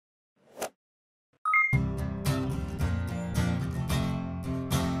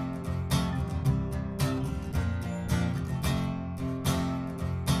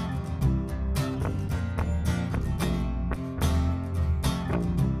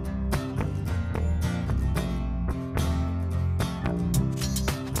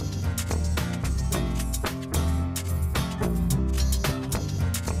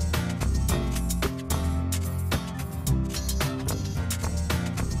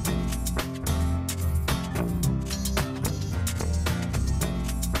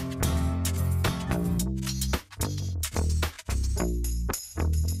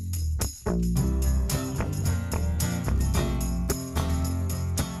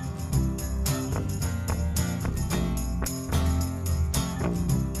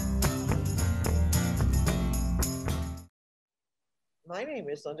My name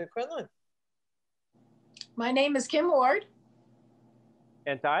is Linda Quinlan. My name is Kim Ward.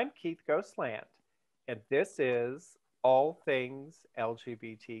 And I'm Keith Ghostland. And this is All Things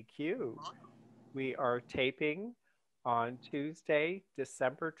LGBTQ. We are taping on Tuesday,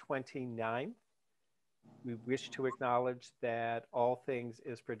 December 29th. We wish to acknowledge that All Things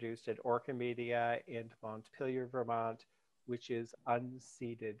is produced at Orca Media in Montpelier, Vermont, which is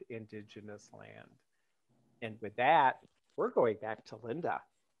unceded Indigenous land. And with that, we're going back to Linda.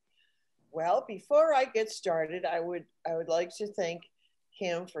 Well, before I get started, I would like to thank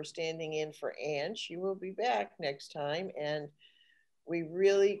Kim for standing in for Anne. She will be back next time, and we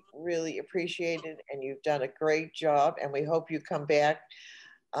really, really appreciate it, and you've done a great job, and we hope you come back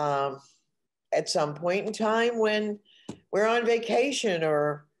at some point in time when we're on vacation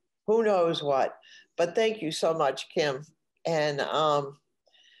or who knows what. But thank you so much, Kim. And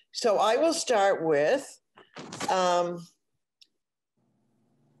so I will start with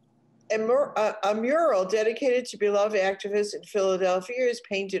a mural dedicated to beloved activists in Philadelphia is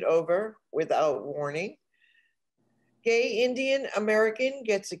painted over without warning. Gay Indian American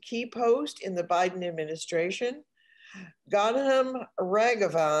gets a key post in the Biden administration. Gautam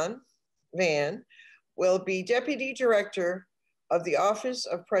Raghavan will be Deputy Director of the Office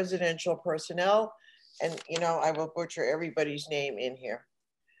of Presidential Personnel. And, you know, I will butcher everybody's name in here.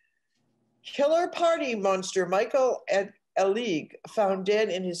 Killer party monster Michael Alig found dead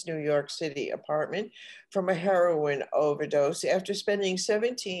in his New York City apartment from a heroin overdose after spending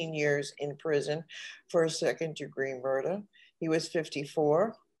 17 years in prison for a second-degree murder. He was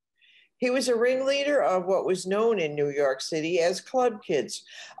 54. He was a ringleader of what was known in New York City as Club Kids,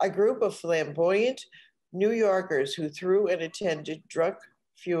 a group of flamboyant New Yorkers who threw and attended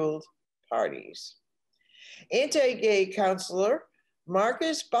drug-fueled parties. Anti-gay counselor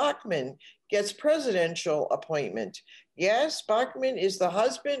Marcus Bachmann gets presidential appointment. Yes, Bachmann is the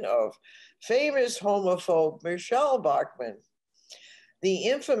husband of famous homophobe Michelle Bachmann, the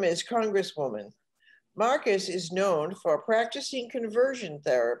infamous congresswoman. Marcus is known for practicing conversion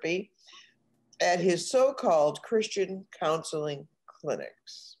therapy at his so-called Christian counseling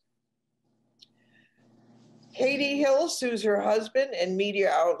clinics. Katie Hill sues her husband and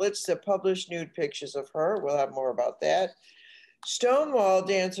media outlets that publish nude pictures of her. We'll have more about that. Stonewall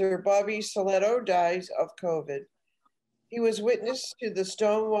dancer Bobby Soletto dies of COVID. He was witness to the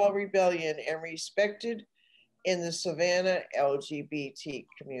Stonewall Rebellion and respected in the Savannah LGBT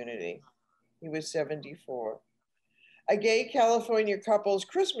community. He was 74. A gay California couple's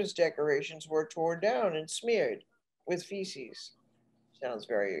Christmas decorations were torn down and smeared with feces. Sounds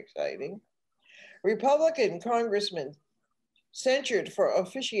very exciting. Republican congressman censured for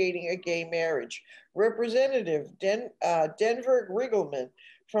officiating a gay marriage. Representative Denver Riggleman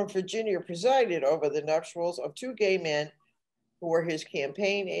from Virginia presided over the nuptials of two gay men who were his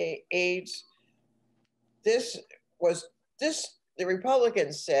campaign aides. The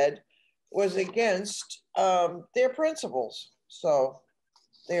Republicans said, was against their principles. So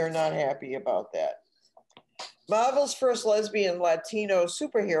they are not happy about that. Marvel's first lesbian Latino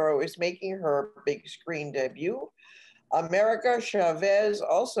superhero is making her big screen debut. America Chavez,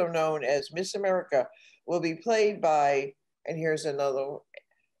 also known as Miss America, will be played by, and here's another,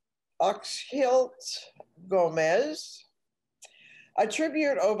 Oxhilt Gomez. A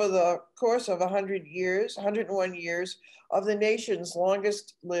tribute over the course of 101 years of the nation's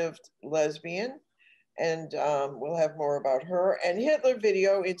longest lived lesbian. And we'll have more about her. And Hitler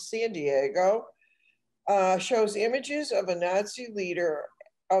video in San Diego shows images of the Nazi leader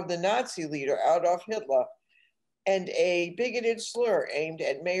Adolf Hitler and a bigoted slur aimed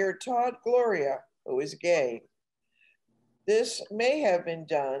at Mayor Todd Gloria, who is gay. This may have been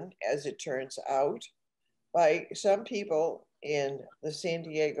done, as it turns out, by some people in the San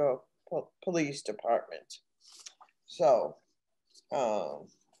Diego Police Department. So,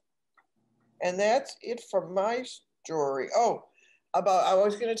 and that's it for my story. Oh, I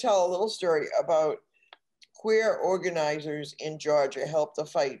was going to tell a little story about queer organizers in Georgia helped the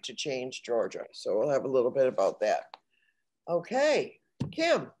fight to change Georgia. So we'll have a little bit about that. Okay,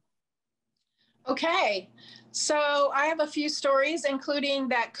 Kim. Okay, so I have a few stories, including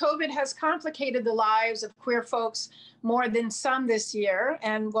that COVID has complicated the lives of queer folks more than some this year.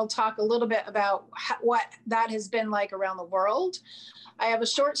 And we'll talk a little bit about what that has been like around the world. I have a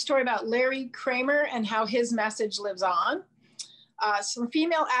short story about Larry Kramer and how his message lives on. Some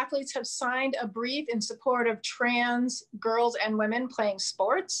female athletes have signed a brief in support of trans girls and women playing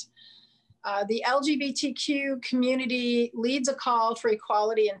sports. The LGBTQ community leads a call for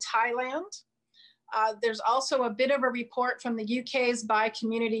equality in Thailand. There's also a bit of a report from the UK's Bi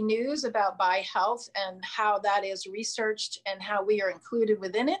Community News about bi health and how that is researched and how we are included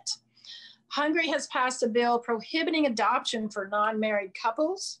within it. Hungary has passed a bill prohibiting adoption for non-married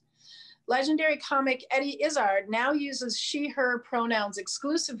couples. Legendary comic Eddie Izzard now uses she, her pronouns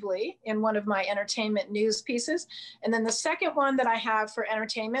exclusively in one of my entertainment news pieces. And then the second one that I have for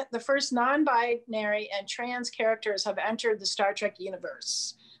entertainment, the first non-binary and trans characters have entered the Star Trek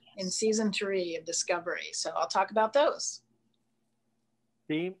universe in season 3 of Discovery. So I'll talk about those.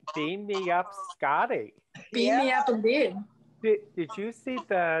 Beam me up, Scotty. Beam me up indeed. Did you see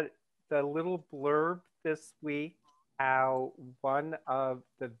the little blurb this week, how one of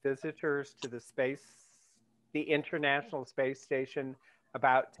the visitors to the International Space Station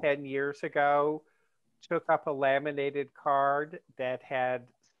about 10 years ago took up a laminated card that had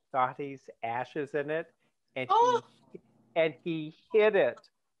Scotty's ashes in it, and he hid it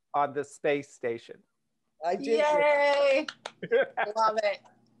on the space station. I did. Yay! Love it.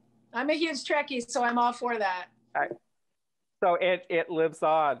 I'm a huge Trekkie, so I'm all for that. Right. So it lives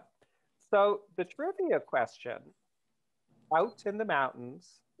on. So the trivia question, out in the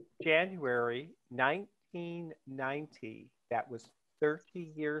mountains, January 1990, that was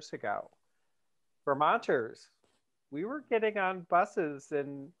 30 years ago. Vermonters, we were getting on buses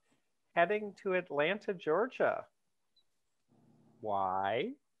and heading to Atlanta, Georgia.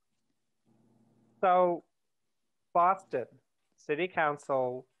 Why? So Boston City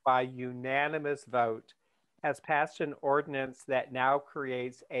Council, by unanimous vote, has passed an ordinance that now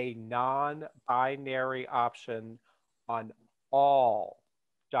creates a non-binary option on all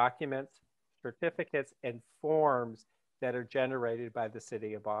documents, certificates, and forms that are generated by the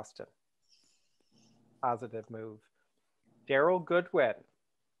city of Boston. Positive move. Daryl Goodwin,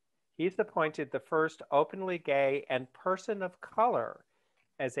 he's appointed the first openly gay and person of color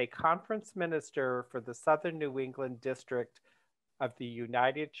as a conference minister for the Southern New England district of the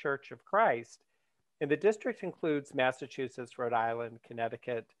United Church of Christ. And the district includes Massachusetts, Rhode Island,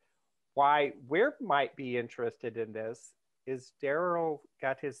 Connecticut. Why we might be interested in this is Daryl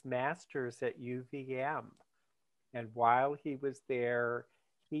got his master's at UVM. And while he was there,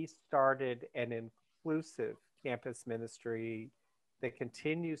 he started an inclusive campus ministry that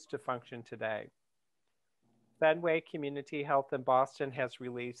continues to function today. Fenway Community Health in Boston has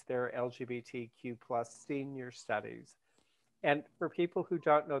released their LGBTQ plus senior studies. And for people who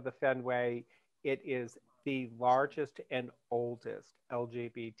don't know the Fenway, it is the largest and oldest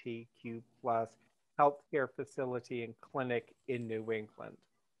LGBTQ plus healthcare facility and clinic in New England.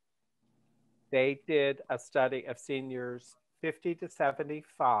 They did a study of seniors 50 to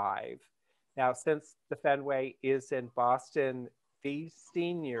 75. Now, since the Fenway is in Boston, these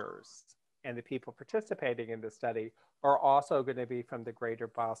seniors and the people participating in the study are also going to be from the greater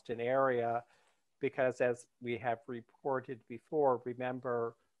Boston area, because as we have reported before,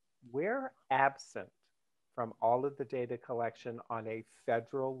 remember, we're absent from all of the data collection on a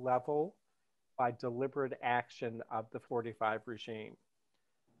federal level by deliberate action of the 45 regime.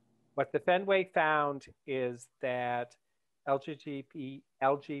 What the Fenway found is that LGBTQ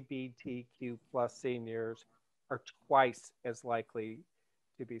plus seniors are twice as likely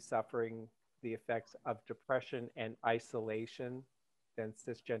to be suffering the effects of depression and isolation than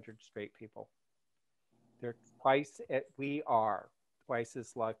cisgendered straight people. We are twice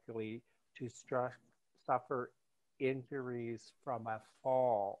as likely to suffer injuries from a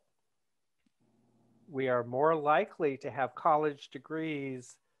fall. We are more likely to have college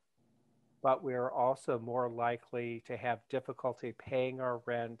degrees, but we are also more likely to have difficulty paying our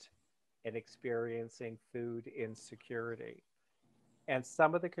rent and experiencing food insecurity. And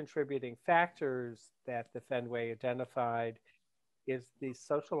some of the contributing factors that the Fenway identified is the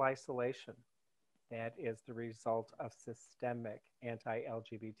social isolation that is the result of systemic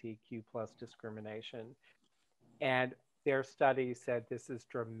anti-LGBTQ plus discrimination. And their study said this is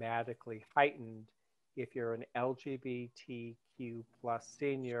dramatically heightened if you're an LGBTQ plus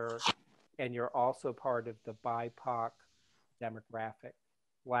senior and you're also part of the BIPOC demographic,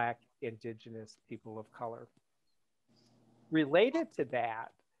 Black, Indigenous, people of color. Related to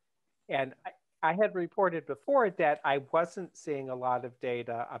that, and I had reported before that I wasn't seeing a lot of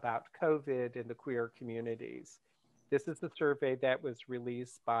data about COVID in the queer communities. This is the survey that was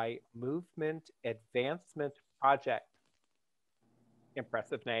released by Movement Advancement Project.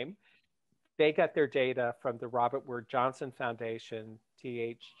 Impressive name. They got their data from the Robert Wood Johnson Foundation,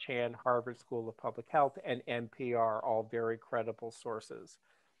 T.H. Chan Harvard School of Public Health, and NPR, all very credible sources.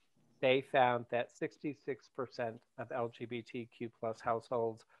 They found that 66% of LGBTQ plus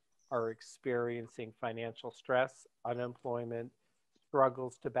households are experiencing financial stress, unemployment,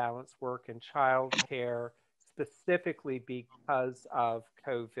 struggles to balance work and childcare, specifically because of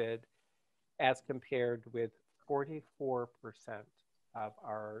COVID, as compared with 44% of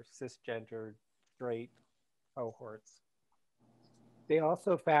our cisgendered straight cohorts. They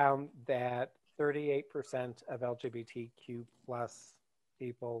also found that 38% of LGBTQ plus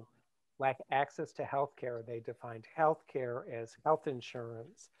people lack access to healthcare. They defined healthcare as health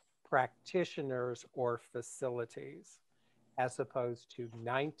insurance, practitioners, or facilities, as opposed to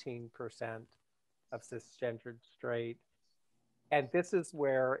 19% of cisgendered straight. And this is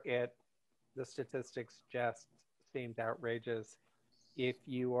where the statistics just seemed outrageous. If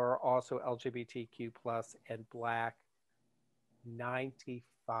you are also LGBTQ plus and Black, 95%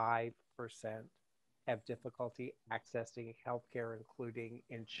 have difficulty accessing healthcare, including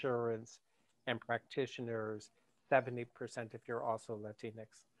insurance and practitioners, 70% if you're also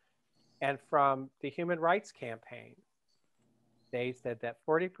Latinx. And from the Human Rights Campaign, they said that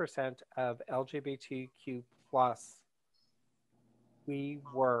 40% of LGBTQ plus, we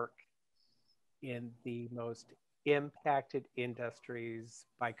work in the most impacted industries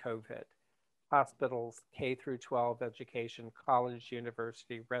by COVID. Hospitals, K through 12 education, college,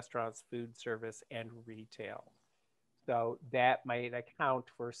 university, restaurants, food service, and retail. So that might account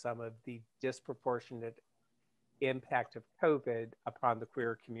for some of the disproportionate impact of COVID upon the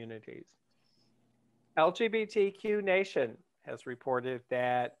queer communities. LGBTQ Nation has reported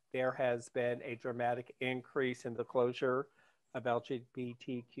that there has been a dramatic increase in the closure of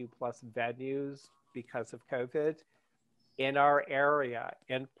LGBTQ plus venues because of COVID. In our area,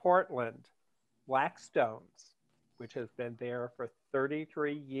 in Portland, Blackstone's, which has been there for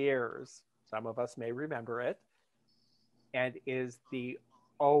 33 years, some of us may remember it, and is the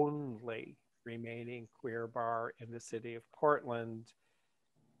only remaining queer bar in the city of Portland.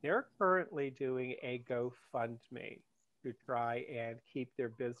 They're currently doing a GoFundMe to try and keep their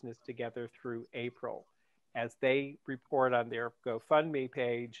business together through April. As they report on their GoFundMe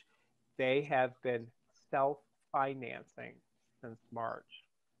page, they have been self-financing since March.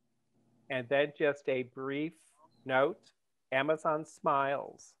 And then just a brief note, Amazon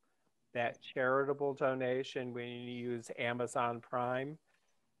Smiles, that charitable donation when you use Amazon Prime,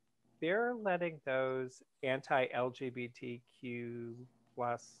 they're letting those anti-LGBTQ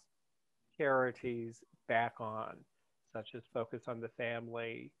plus charities back on, such as Focus on the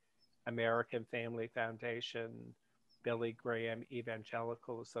Family, American Family Foundation, Billy Graham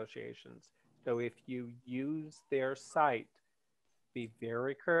Evangelical Associations. So if you use their site, be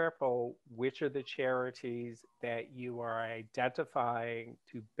very careful which are the charities that you are identifying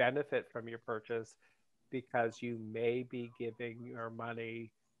to benefit from your purchase, because you may be giving your money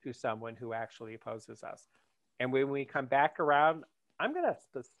to someone who actually opposes us. And when we come back around, I'm going to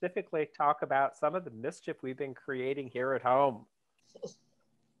specifically talk about some of the mischief we've been creating here at home.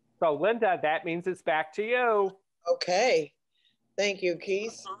 So Linda, that means it's back to you. Okay. Thank you,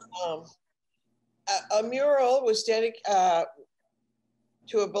 Keith. A mural was dedicated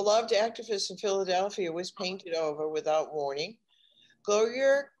to a beloved activist in Philadelphia was painted over without warning.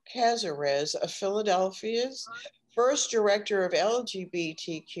 Gloria Cazares of Philadelphia's first director of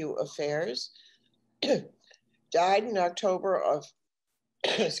LGBTQ affairs died in October of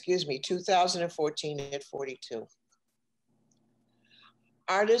 2014 at 42.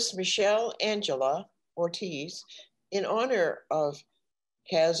 Artist Michelle Angela Ortiz, in honor of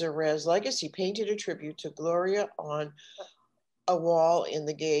Cazares' legacy, painted a tribute to Gloria on a wall in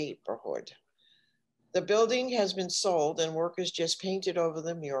the gay neighborhood. The building has been sold and workers just painted over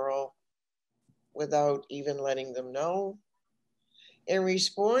the mural without even letting them know. In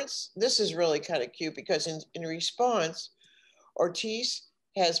response, this is really kind of cute because in response, Ortiz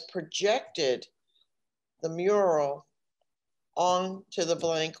has projected the mural onto the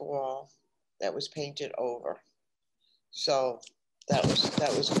blank wall that was painted over. So that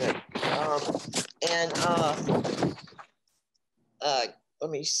was good. Let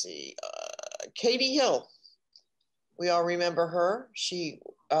me see. Katie Hill, we all remember her. She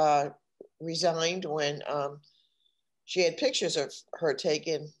resigned when she had pictures of her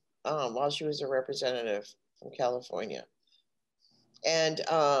taken while she was a representative from California. And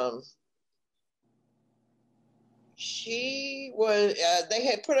she was, they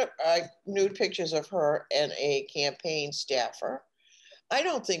had put up nude pictures of her and a campaign staffer. I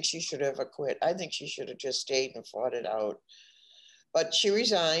don't think she should have quit. I think she should have just stayed and fought it out. But she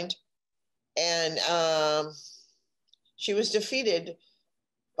resigned, and she was defeated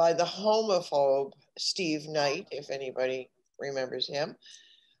by the homophobe Steve Knight, if anybody remembers him.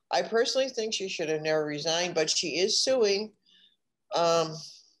 I personally think she should have never resigned, but she is suing her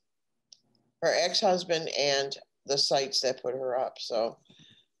ex-husband and the sites that put her up. So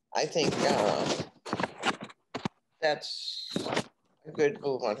I think that's a good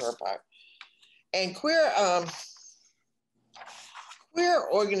move on her part. And queer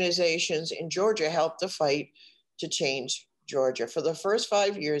organizations in Georgia helped the fight to change Georgia. For the first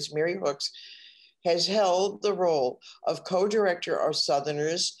 5 years, Mary Hooks has held the role of co-director of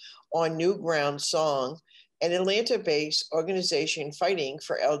Southerners on New Ground Song, an Atlanta-based organization fighting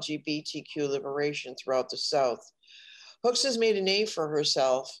for LGBTQ liberation throughout the South. Hooks has made a name for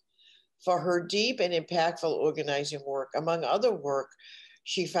herself for her deep and impactful organizing work. Among other work,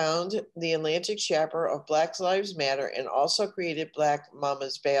 she founded the Atlantic chapter of Black Lives Matter and also created Black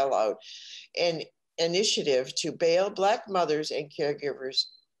Mamas Bailout, an initiative to bail Black mothers and caregivers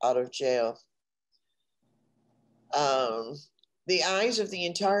out of jail. The eyes of the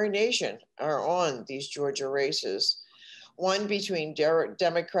entire nation are on these Georgia races, one between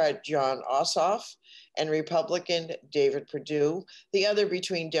Democrat Jon Ossoff and Republican David Perdue, the other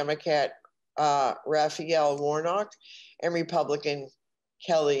between Democrat Raphael Warnock and Republican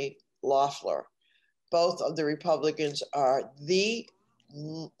Kelly Loeffler. Both of the Republicans are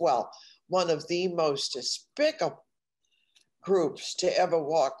one of the most despicable groups to ever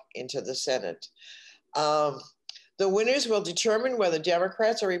walk into the Senate. The winners will determine whether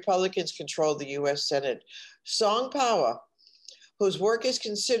Democrats or Republicans control the U.S. Senate. Song Power, whose work is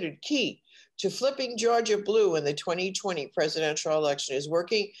considered key to flipping Georgia blue in the 2020 presidential election, is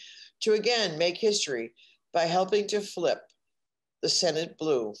working to again make history by helping to flip the Senate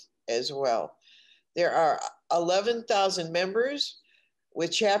blue as well. There are 11,000 members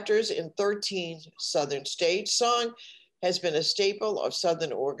with chapters in 13 Southern states. Song has been a staple of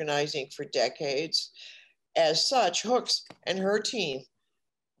Southern organizing for decades. As such, Hooks and her team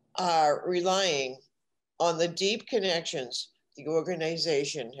are relying on the deep connections the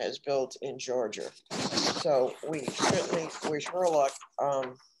organization has built in Georgia. So we certainly wish her luck.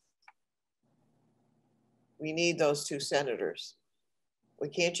 We need those two senators. We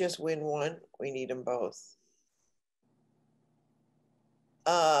can't just win one, we need them both.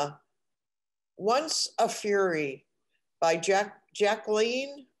 Once a Fury by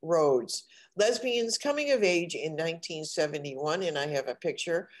Jacqueline Rhodes. Lesbians coming of age in 1971, and I have a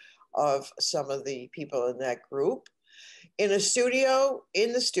picture of some of the people in that group. In the studio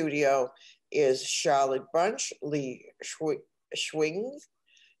is Charlotte Bunch, Lee Schwing,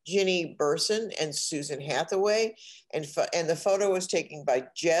 Ginny Burson, and Susan Hathaway. And the photo was taken by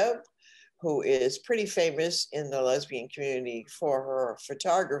Jeb, who is pretty famous in the lesbian community for her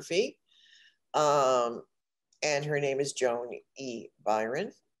photography. And her name is Joan E.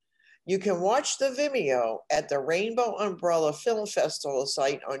 Byron. You can watch the Vimeo at the Rainbow Umbrella Film Festival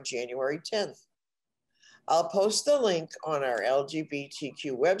site on January 10th. I'll post the link on our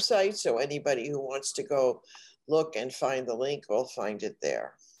LGBTQ website, so anybody who wants to go look and find the link will find it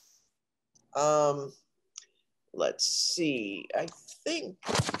there. Let's see, I think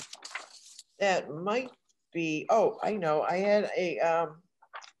that might be, oh, I know, I had a,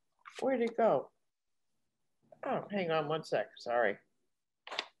 where'd it go? Oh, hang on one sec, sorry.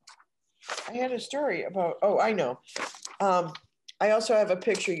 I had a story about, oh, I know. I also have a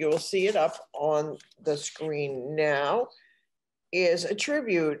picture, you will see it up on the screen now, is a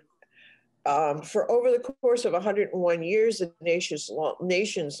tribute for over the course of 101 years, the nation's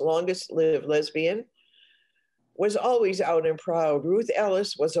longest lived lesbian was always out and proud. Ruth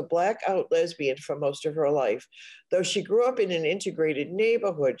Ellis was a Black out lesbian for most of her life. Though she grew up in an integrated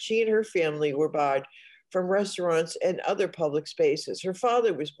neighborhood, she and her family were barred from restaurants and other public spaces. Her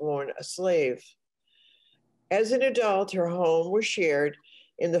father was born a slave. As an adult, her home was shared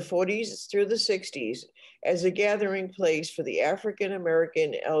in the 40s through the 60s as a gathering place for the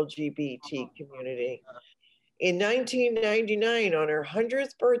African-American LGBT community. In 1999, on her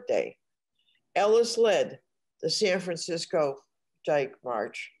 100th birthday, Ellis led the San Francisco Dyke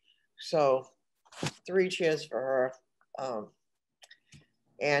March. So 3 cheers for her.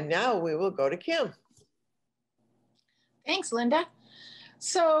 And now we will go to Kim. Thanks, Linda.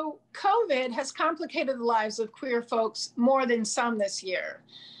 So COVID has complicated the lives of queer folks more than some this year.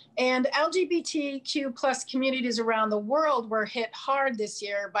 And LGBTQ plus communities around the world were hit hard this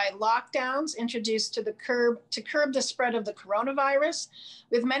year by lockdowns introduced to curb the spread of the coronavirus,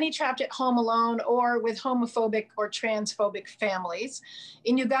 with many trapped at home alone or with homophobic or transphobic families.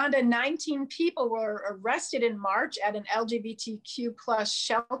 In Uganda, 19 people were arrested in March at an LGBTQ plus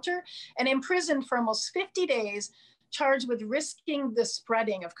shelter and imprisoned for almost 50 days, charged with risking the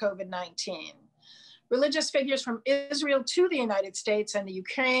spreading of COVID-19. Religious figures from Israel to the United States and the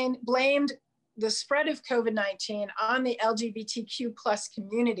Ukraine blamed the spread of COVID-19 on the LGBTQ plus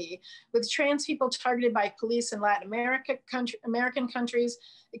community, with trans people targeted by police in Latin American countries,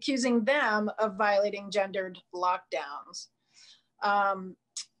 accusing them of violating gendered lockdowns.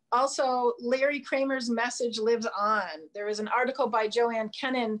 Also, Larry Kramer's message lives on. There is an article by Joanne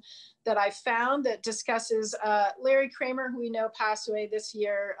Kennan that I found that discusses Larry Kramer, who we know passed away this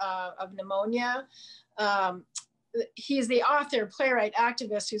year of pneumonia. He's the author, playwright,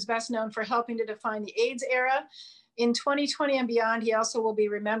 activist who's best known for helping to define the AIDS era. In 2020 and beyond, he also will be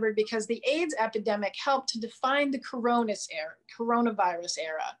remembered because the AIDS epidemic helped to define the coronavirus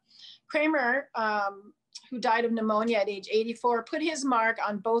era. Kramer, who died of pneumonia at age 84, put his mark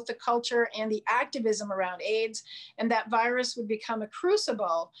on both the culture and the activism around AIDS, and that virus would become a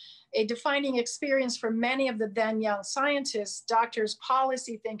crucible, a defining experience for many of the then young scientists, doctors,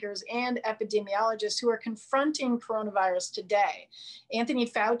 policy thinkers, and epidemiologists who are confronting coronavirus today. Anthony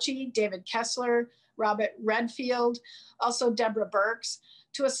Fauci, David Kessler, Robert Redfield, also Deborah Birx,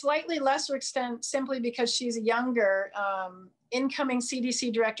 to a slightly lesser extent, simply because she's younger, incoming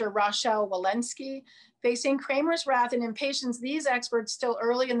CDC Director Rochelle Walensky. Facing Kramer's wrath and impatience, these experts, still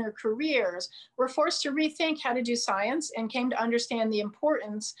early in their careers, were forced to rethink how to do science and came to understand the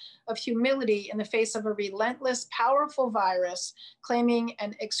importance of humility in the face of a relentless, powerful virus claiming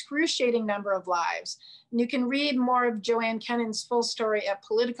an excruciating number of lives. And you can read more of Joanne Kennan's full story at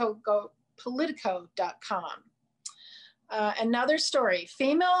Politico.com. Another story,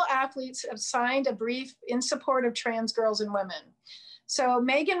 female athletes have signed a brief in support of trans girls and women. So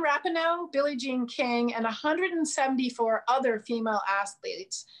Megan Rapinoe, Billie Jean King, and 174 other female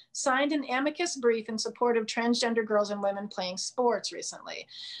athletes signed an amicus brief in support of transgender girls and women playing sports recently.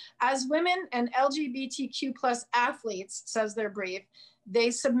 As women and LGBTQ plus athletes, says their brief, they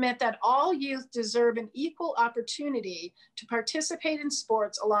submit that all youth deserve an equal opportunity to participate in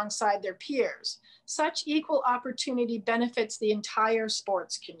sports alongside their peers. Such equal opportunity benefits the entire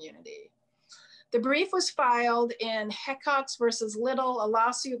sports community. The brief was filed in Hecox versus Little, a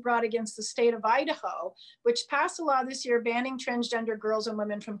lawsuit brought against the state of Idaho, which passed a law this year banning transgender girls and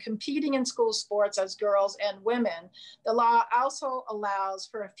women from competing in school sports as girls and women. The law also allows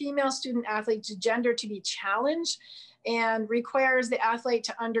for a female student athlete's gender to be challenged and requires the athlete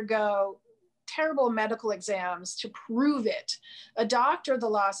to undergo terrible medical exams to prove it. A doctor, the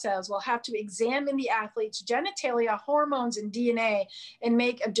law says, will have to examine the athlete's genitalia, hormones, and DNA and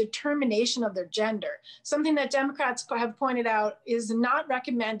make a determination of their gender, something that Democrats have pointed out is not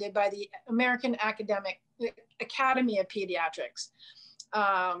recommended by the American Academy of Pediatrics.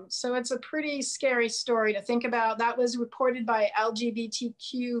 So it's a pretty scary story to think about. That was reported by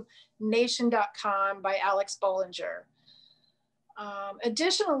LGBTQnation.com by Alex Bollinger.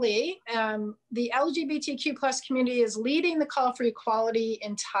 Additionally, the LGBTQ plus community is leading the call for equality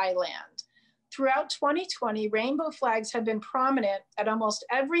in Thailand. Throughout 2020, rainbow flags have been prominent at almost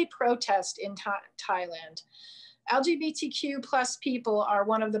every protest in Thailand. LGBTQ plus people are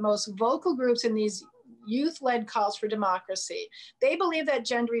one of the most vocal groups in these youth-led calls for democracy. They believe that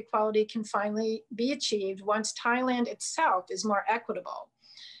gender equality can finally be achieved once Thailand itself is more equitable.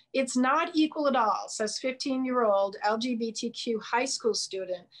 It's not equal at all, says 15-year-old LGBTQ high school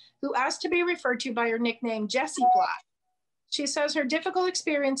student who asked to be referred to by her nickname Jessie Black. She says her difficult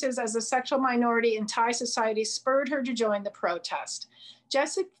experiences as a sexual minority in Thai society spurred her to join the protest.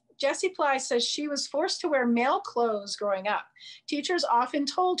 Jessie Ply says she was forced to wear male clothes growing up. Teachers often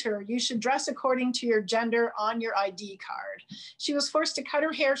told her you should dress according to your gender on your ID card. She was forced to cut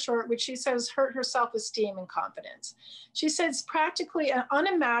her hair short, which she says hurt her self-esteem and confidence. She says it's practically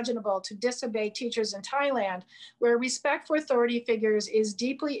unimaginable to disobey teachers in Thailand, where respect for authority figures is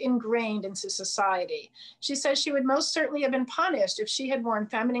deeply ingrained into society. She says she would most certainly have been punished if she had worn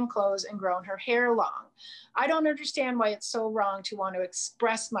feminine clothes and grown her hair long. I don't understand why it's so wrong to want to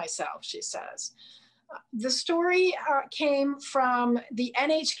express myself, she says. The story came from the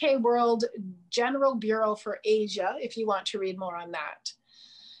NHK World General Bureau for Asia, if you want to read more on that.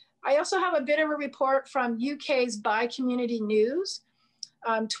 I also have a bit of a report from UK's Bi Community News.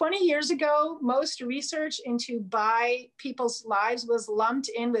 20 years ago, most research into bi people's lives was lumped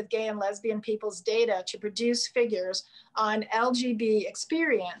in with gay and lesbian people's data to produce figures on LGB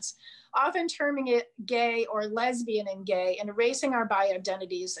experience, often terming it gay or lesbian and gay and erasing our bi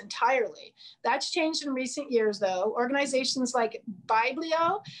identities entirely. That's changed in recent years though. Organizations like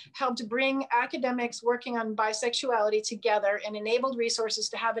Biblio helped bring academics working on bisexuality together and enabled resources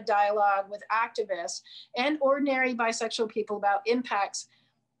to have a dialogue with activists and ordinary bisexual people about impacts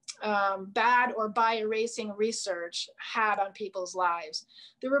bad or by erasing research had on people's lives.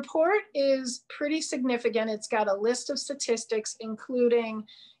 The report is pretty significant. It's got a list of statistics, including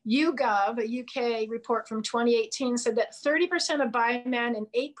YouGov, a UK report from 2018, said that 30% of bi men and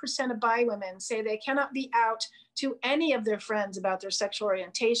 8% of bi women say they cannot be out to any of their friends about their sexual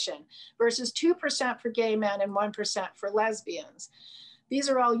orientation, versus 2% for gay men and 1% for lesbians. These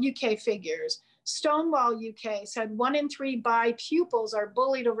are all UK figures. Stonewall UK said 1 in 3 bi pupils are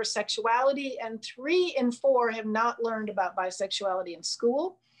bullied over sexuality, and 3 in 4 have not learned about bisexuality in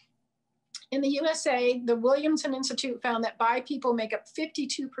school. In the USA, the Williamson Institute found that bi people make up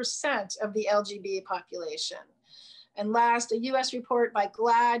 52% of the LGBT population. And last, a US report by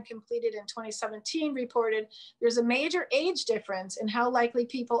GLAAD, completed in 2017, reported there's a major age difference in how likely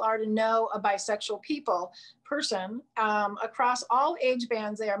people are to know a bisexual person. Across all age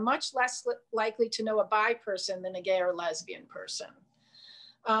bands, they are much less likely to know a bi person than a gay or lesbian person.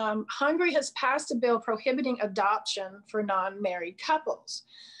 Hungary has passed a bill prohibiting adoption for non-married couples.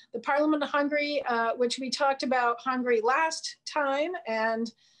 The Parliament of Hungary, which we talked about Hungary last time,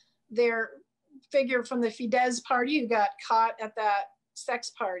 and their figure from the Fidesz party who got caught at that sex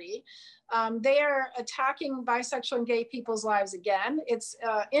party, they are attacking bisexual and gay people's lives again. It's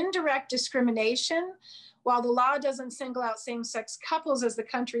indirect discrimination. While the law doesn't single out same-sex couples, as the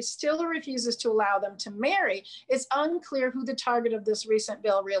country still refuses to allow them to marry, it's unclear who the target of this recent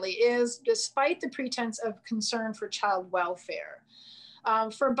bill really is, despite the pretense of concern for child welfare.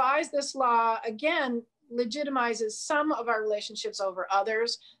 For bis, this law, again, legitimizes some of our relationships over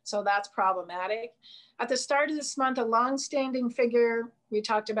others, so that's problematic. At the start of this month, a long-standing figure, we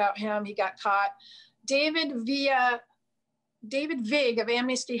talked about him, he got caught. David Vig of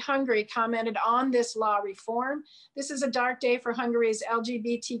Amnesty Hungary commented on this law reform. This is a dark day for Hungary's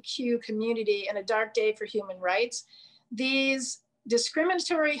LGBTQ community and a dark day for human rights. These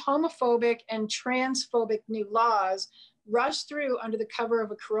discriminatory, homophobic, and transphobic new laws rushed through under the cover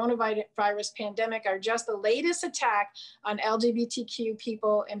of a coronavirus pandemic are just the latest attack on LGBTQ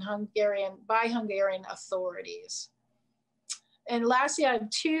people in by Hungarian authorities. And lastly, I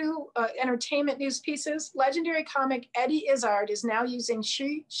have 2 entertainment news pieces. Legendary comic Eddie Izzard is now using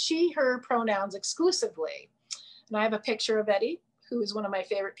she, her pronouns exclusively. And I have a picture of Eddie, who is one of my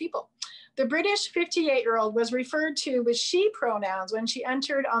favorite people. The British 58-year-old was referred to with she pronouns when she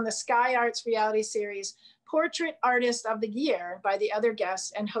entered on the Sky Arts reality series Portrait Artist of the Year by the other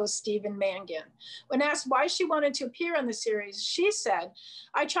guests and host Stephen Mangan. When asked why she wanted to appear on the series, she said,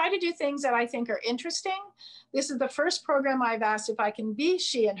 "I try to do things that I think are interesting. This is the first program I've asked if I can be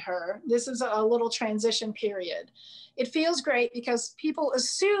she and her. This is a little transition period. It feels great because people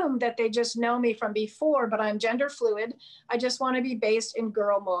assume that they just know me from before, but I'm gender fluid. I just want to be based in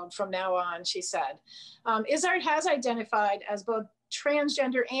girl mode from now on," she said. Izzard has identified as both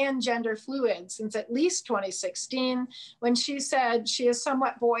transgender and gender fluid since at least 2016, when she said she is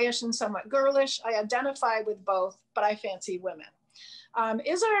somewhat boyish and somewhat girlish. I identify with both, but I fancy women.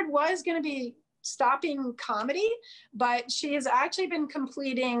 Izzard was going to be stopping comedy, but she has actually been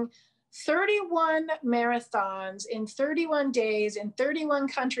completing 31 marathons in 31 days in 31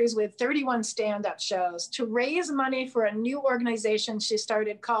 countries with 31 stand-up shows to raise money for a new organization she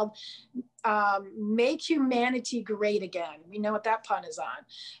started called Make Humanity Great Again. We know what that pun is on.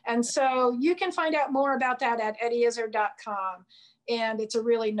 And so you can find out more about that at eddieizzard.com, and it's a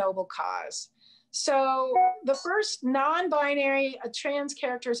really noble cause. So the first non-binary trans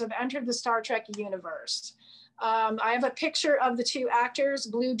characters have entered the Star Trek universe. I have a picture of the 2 actors,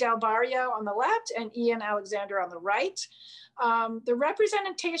 Blue Del Barrio on the left and Ian Alexander on the right. The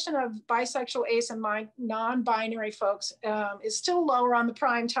representation of bisexual, ace, and non-binary folks is still lower on the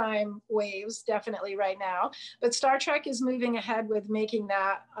primetime waves, definitely right now. But Star Trek is moving ahead with making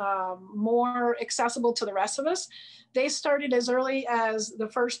that more accessible to the rest of us. They started as early as the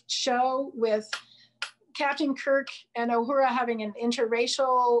first show with Captain Kirk and Uhura having an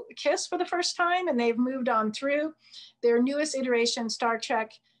interracial kiss for the first time, and they've moved on through. Their newest iteration, Star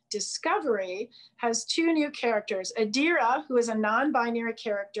Trek Discovery, has 2 new characters. Adira, who is a non-binary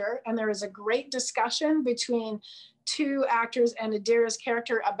character, and there is a great discussion between 2 actors and Adira's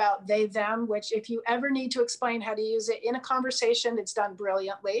character about they, them, which if you ever need to explain how to use it in a conversation, it's done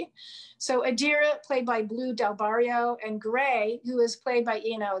brilliantly. So Adira, played by Blue Del Barrio, and Gray, who is played by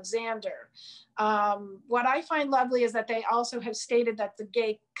Ian Alexander. What I find lovely is that they also have stated that the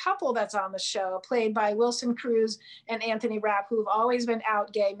gay couple that's on the show, played by Wilson Cruz and Anthony Rapp, who have always been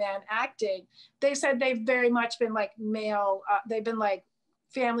out gay men acting, they said they've very much been like male, they've been like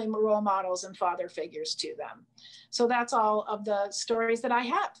family role models and father figures to them. So that's all of the stories that I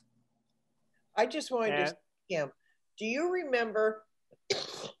have. I just wanted to ask him, do you remember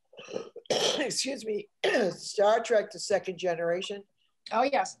excuse me, Star Trek, the second generation, Oh,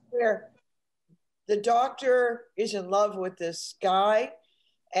 yes. where the doctor is in love with this guy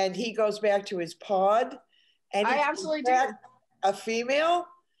and he goes back to his pod and he I comes absolutely back do. a female.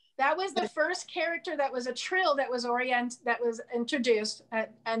 That was the first character that was a trill that was introduced,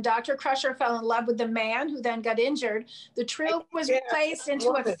 and Dr. Crusher fell in love with the man who then got injured. The trill was Yeah, placed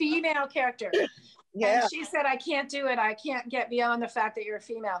into a female character. yeah. And she said, I can't do it. I can't get beyond the fact that you're a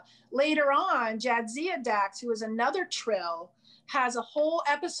female. Later on, Jadzia Dax, who was another trill, has a whole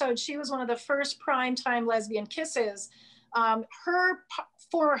episode. She was one of the first primetime lesbian kisses. Her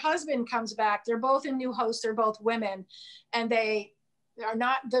former husband comes back. They're both in New Host. They're both women. And they are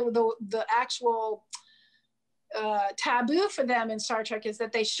not the actual taboo for them in Star Trek is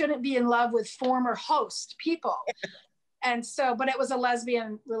that they shouldn't be in love with former host people. And so, but it was a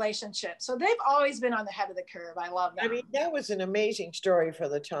lesbian relationship. So they've always been on the head of the curve. I love that. I mean, that was an amazing story for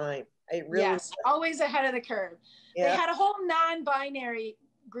the time. It really yes, always ahead of the curve. Yeah. They had a whole non-binary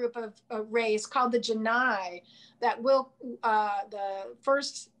group of race called the Janai that will, the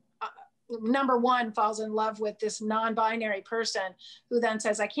first number one falls in love with this non-binary person who then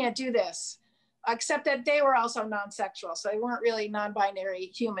says, I can't do this, except that they were also non-sexual. So they weren't really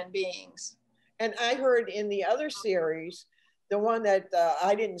non-binary human beings. And I heard in the other series, the one that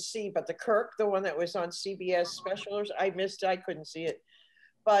I didn't see, but the Kirk, the one that was on CBS specials, I missed it, I couldn't see it.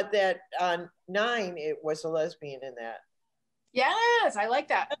 But that on 9, it was a lesbian in that. Yes, I like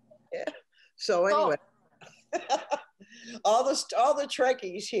that. Yeah. So anyway, all the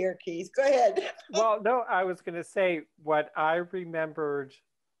Trekkies here, Keith. Go ahead. Well, no, I was going to say what I remembered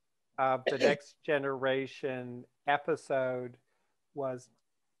of the Next Generation episode was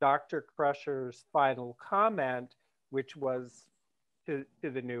Dr. Crusher's final comment, which was to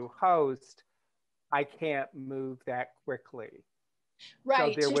the new host, I can't move that quickly.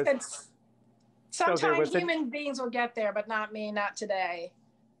 Right. So she said, sometimes human beings will get there, but not me, not today.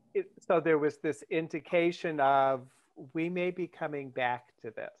 So there was this indication of we may be coming back to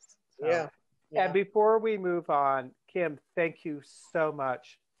this. So, yeah. And before we move on, Kim, thank you so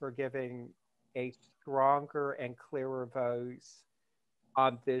much for giving a stronger and clearer voice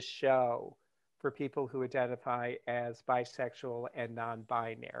on this show for people who identify as bisexual and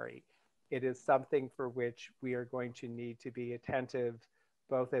non-binary. It is something for which we are going to need to be attentive,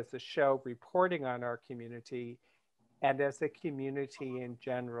 both as a show reporting on our community and as a community in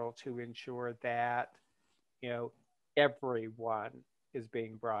general, to ensure that, you know, everyone is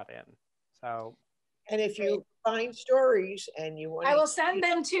being brought in. So, and if you find stories and you want, I will send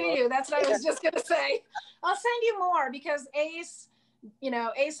them to you. That's what I was just going to say. I'll send you more because ace, you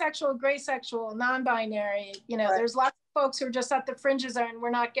know, asexual, gray sexual, non-binary, you know, there's lots of folks who are just at the fringes and we're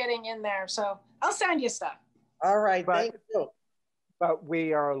not getting in there. So I'll send you stuff. All right. Thank you. But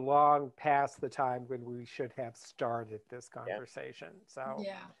we are long past the time when we should have started this conversation. So,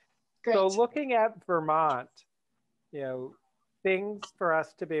 great. So looking at Vermont, you know, things for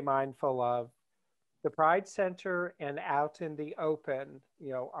us to be mindful of. The Pride Center and Out in the Open,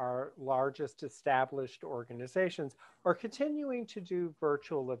 you know, our largest established organizations are continuing to do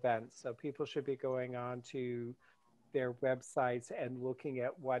virtual events. So people should be going on to their websites and looking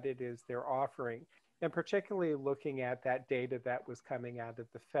at what it is they're offering. And particularly looking at that data that was coming out of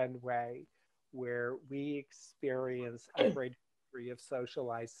the Fenway, where we experience a great degree of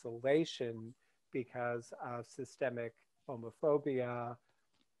social isolation because of systemic homophobia.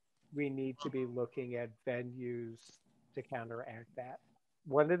 We need to be looking at venues to counteract that.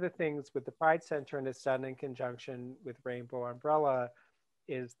 One of the things with the Pride Center, and it's done in conjunction with Rainbow Umbrella,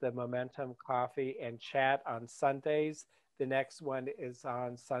 is the Momentum Coffee and Chat on Sundays. The next one is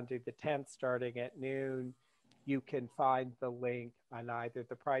on Sunday the 10th, starting at noon. You can find the link on either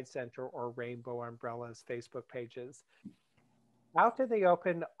the Pride Center or Rainbow Umbrella's Facebook pages. Out in the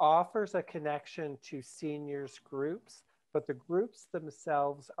Open offers a connection to seniors groups, but the groups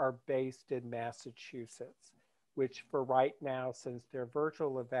themselves are based in Massachusetts, which for right now, since they're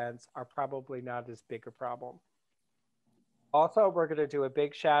virtual events, are probably not as big a problem. Also, we're going to do a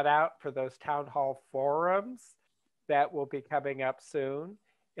big shout out for those town hall forums that will be coming up soon.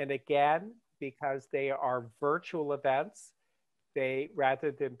 And again, because they are virtual events, they,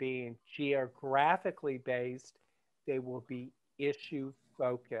 rather than being geographically based, they will be issue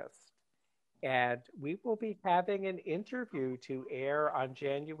focused. And we will be having an interview to air on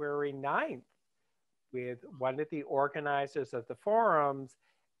January 9th with one of the organizers of the forums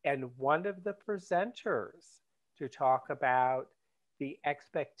and one of the presenters to talk about the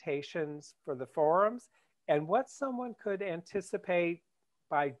expectations for the forums and what someone could anticipate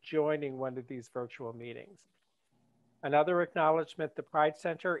by joining one of these virtual meetings. Another acknowledgement, the Pride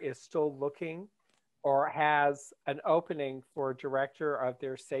Center is still looking or has an opening for director of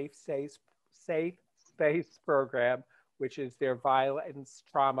their Safe Space program, which is their violence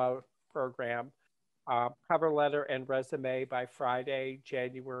trauma program. Cover letter and resume by Friday,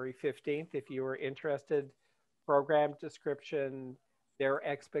 January 15th. If you are interested, program description, their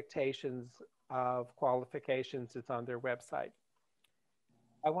expectations of qualifications is on their website.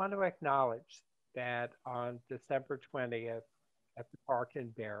 I want to acknowledge that on December 20th at the park in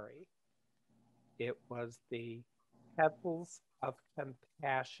Barrie, it was the Petals of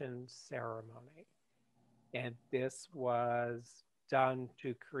Compassion ceremony. And this was done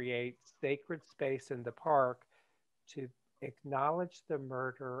to create sacred space in the park to acknowledge the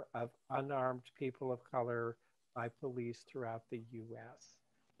murder of unarmed people of color by police throughout the US.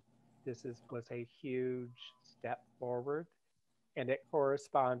 Was a huge step forward, and it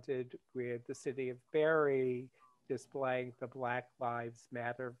corresponded with the city of Barrie displaying the Black Lives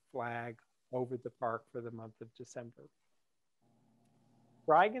Matter flag over the park for the month of December.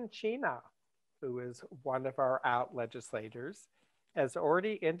 Brian Chena, who is one of our out legislators, has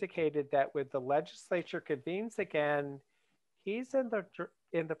already indicated that when the legislature convenes again, he's in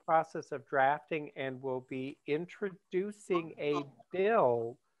the process of drafting and will be introducing a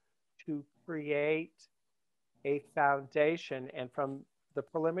bill to create a foundation. And from the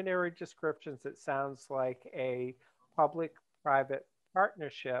preliminary descriptions, it sounds like a public-private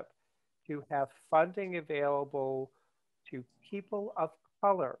partnership to have funding available to people of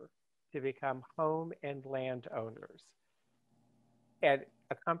color to become home and land owners. And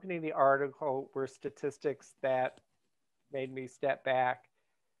accompanying the article were statistics that made me step back.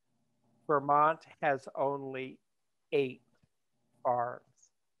 Vermont has only 8 farms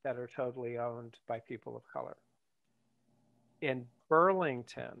that are totally owned by people of color. In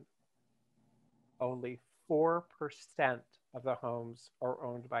Burlington, only 4% of the homes are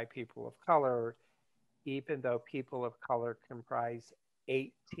owned by people of color, even though people of color comprise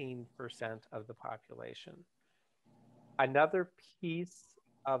 18% of the population. Another piece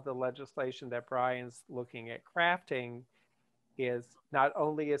of the legislation that Brian's looking at crafting is not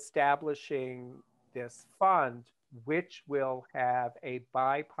only establishing this fund, which will have a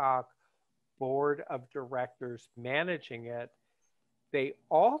BIPOC board of directors managing it, they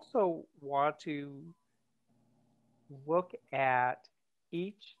also want to look at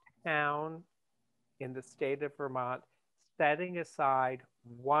each town in the state of Vermont setting aside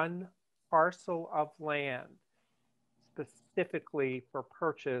one parcel of land specifically for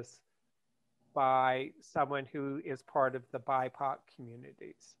purchase by someone who is part of the BIPOC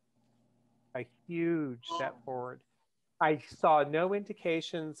communities. A huge step forward. I saw no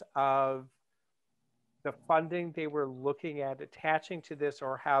indications of the funding they were looking at attaching to this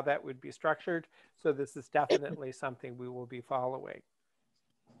or how that would be structured. So this is definitely something we will be following.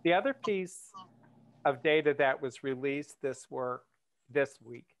 The other piece of data that was released this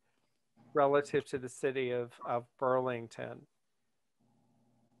week relative to the city of Burlington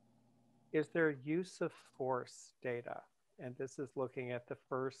is their use of force data. And this is looking at the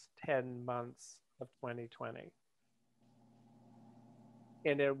first 10 months of 2020.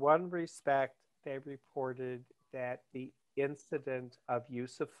 And in one respect, they reported that the incident of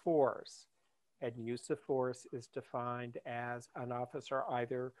use of force, and use of force is defined as an officer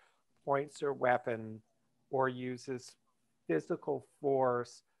either points their weapon or uses physical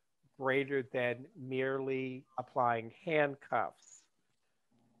force greater than merely applying handcuffs.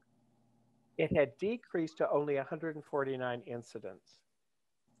 It had decreased to only 149 incidents.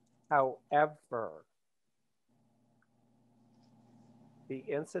 However, the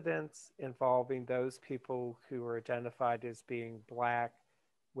incidents involving those people who were identified as being Black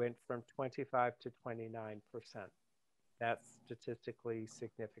went from 25 to 29%. That's statistically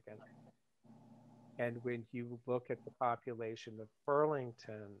significant. And when you look at the population of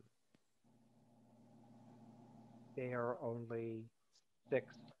Burlington, they are only 6%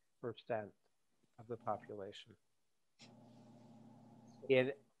 of the population.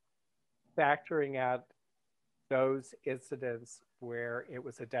 In factoring out those incidents where it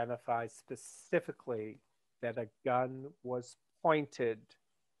was identified specifically that a gun was pointed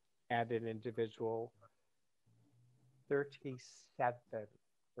at an individual, 37%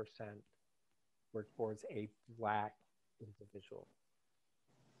 were towards a Black individual.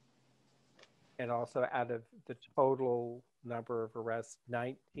 And also out of the total number of arrests,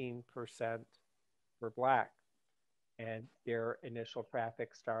 19% were Black. And their initial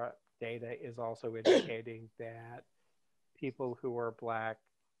traffic stop data is also indicating that people who are Black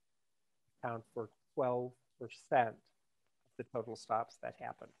account for 12% of the total stops that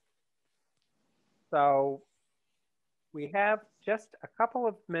happen. So We have just a couple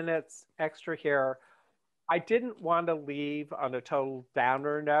of minutes extra here. I didn't want to leave on a total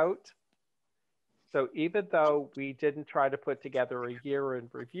downer note. So even though we didn't try to put together a year in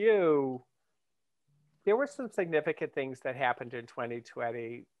review, there were some significant things that happened in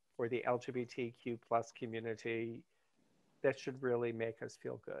 2020 for the LGBTQ plus community that should really make us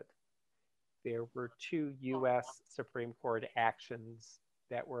feel good. There were 2 US Supreme Court actions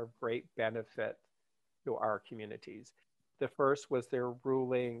that were of great benefit to our communities. The first was their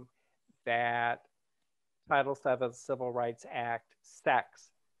ruling that Title VII Civil Rights Act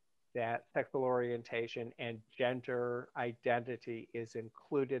sex, that sexual orientation and gender identity is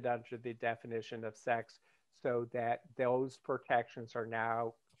included under the definition of sex, so that those protections are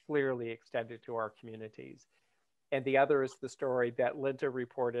now clearly extended to our communities. And the other is the story that Linda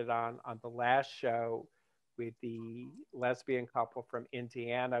reported on the last show with the lesbian couple from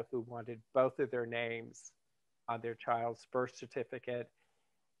Indiana who wanted both of their names on their child's birth certificate.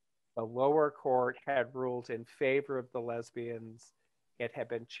 The lower court had ruled in favor of the lesbians. It had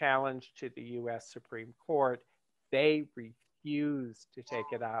been challenged to the US Supreme Court. They refused to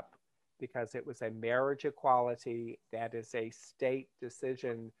take it up because it was a marriage equality that is a state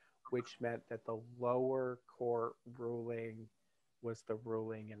decision, which meant that the lower court ruling was the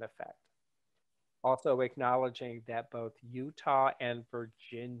ruling in effect. Also acknowledging that both Utah and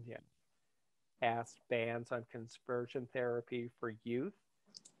Virginia passed bans on conversion therapy for youth,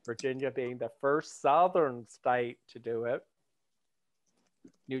 Virginia being the first southern state to do it.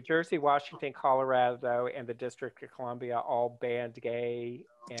 New Jersey, Washington, Colorado, and the District of Columbia all banned gay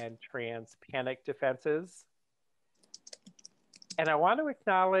and trans panic defenses. And I want to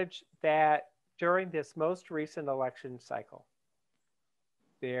acknowledge that during this most recent election cycle,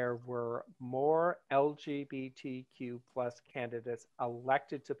 there were more LGBTQ plus candidates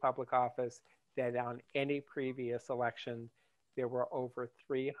elected to public office than on any previous election. There were over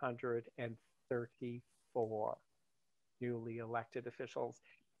 334 newly elected officials.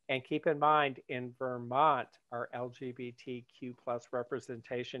 And keep in mind, in Vermont, our LGBTQ plus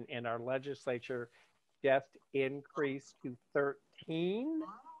representation in our legislature just increased to 13,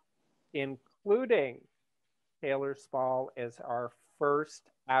 including Taylor Small as our first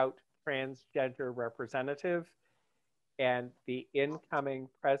out transgender representative, and the incoming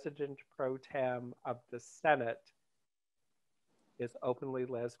president pro tem of the Senate is openly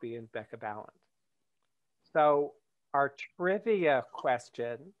lesbian Becca Ballant. So our trivia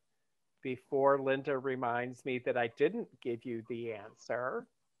question, before Linda reminds me that I didn't give you the answer,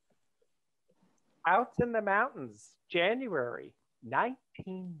 out in the mountains, January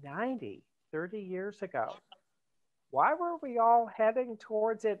 1990, 30 years ago. Why were we all heading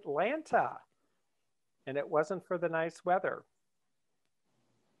towards Atlanta? And it wasn't for the nice weather.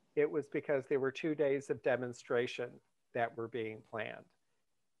 It was because there were 2 days of demonstration that were being planned.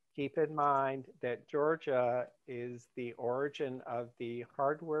 Keep in mind that Georgia is the origin of the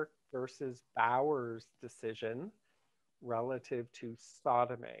Hardwick versus Bowers decision relative to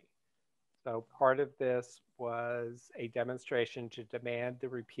sodomy. So part of this was a demonstration to demand the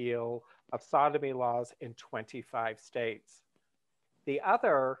repeal of sodomy laws in 25 states. The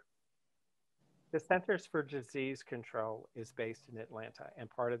other, the Centers for Disease Control is based in Atlanta, and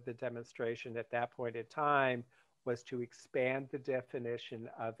part of the demonstration at that point in time was to expand the definition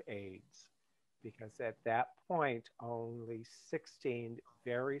of AIDS, because at that point, only 16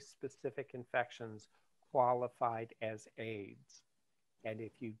 very specific infections qualified as AIDS. And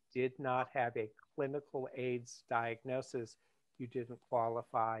if you did not have a clinical AIDS diagnosis, you didn't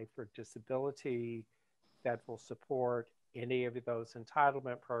qualify for disability, federal support, any of those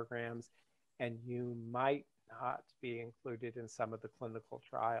entitlement programs, and you might not be included in some of the clinical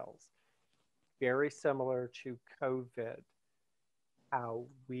trials. Very similar to COVID, how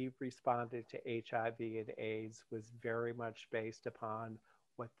we responded to HIV and AIDS was very much based upon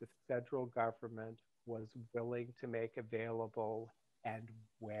what the federal government was willing to make available and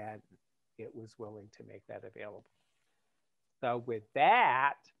when it was willing to make that available. So with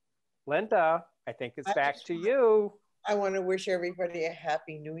that, Linda, I think it's back to you. I want to wish everybody a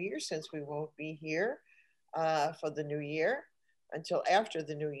happy new year, since we won't be here for the new year until after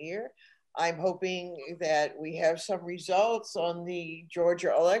the new year. I'm hoping that we have some results on the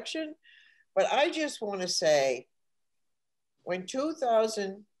Georgia election, but I just want to say, when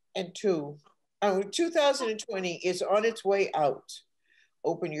 2020 is on its way out,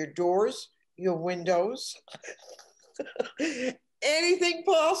 open your doors, your windows, anything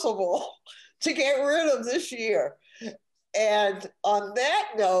possible to get rid of this year. And on that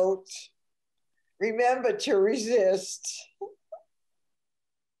note, remember to resist.